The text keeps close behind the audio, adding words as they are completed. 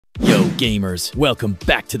gamers? Welcome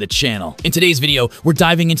back to the channel. In today's video, we're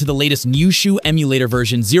diving into the latest Nyushu Emulator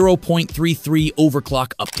version 0.33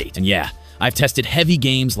 Overclock update. And yeah, I've tested heavy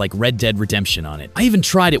games like Red Dead Redemption on it. I even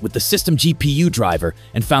tried it with the system GPU driver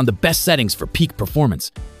and found the best settings for peak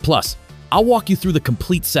performance. Plus, I'll walk you through the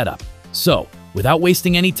complete setup. So, without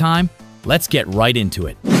wasting any time, let's get right into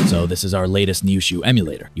it. So this is our latest Nyushu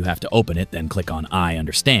emulator. You have to open it, then click on I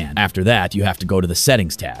understand. After that, you have to go to the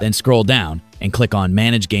settings tab, then scroll down and click on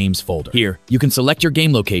Manage Games folder. Here, you can select your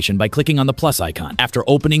game location by clicking on the plus icon. After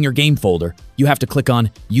opening your game folder, you have to click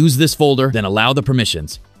on Use this folder, then allow the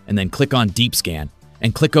permissions, and then click on Deep Scan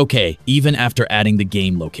and click OK even after adding the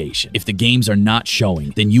game location. If the games are not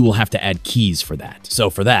showing, then you will have to add keys for that. So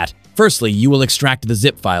for that, firstly, you will extract the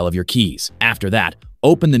zip file of your keys. After that,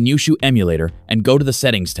 open the Nyushu emulator and go to the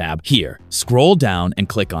Settings tab. Here, scroll down and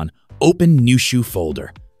click on Open Nyushu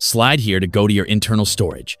folder. Slide here to go to your internal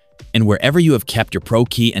storage. And wherever you have kept your Pro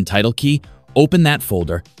key and title key, open that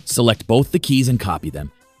folder, select both the keys and copy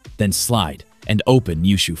them. Then slide and open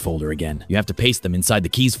Nyushu folder again. You have to paste them inside the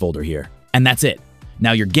keys folder here. And that's it.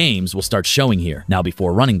 Now your games will start showing here. Now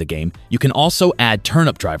before running the game, you can also add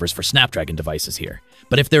turnip drivers for Snapdragon devices here.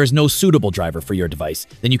 But if there is no suitable driver for your device,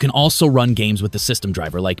 then you can also run games with the system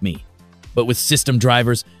driver like me. But with system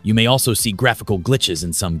drivers, you may also see graphical glitches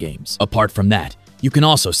in some games. Apart from that, you can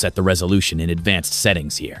also set the resolution in advanced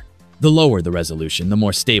settings here. The lower the resolution, the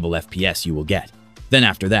more stable FPS you will get. Then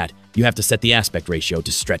after that, you have to set the aspect ratio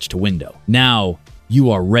to stretch to window. Now, you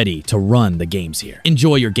are ready to run the games here.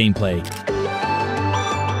 Enjoy your gameplay.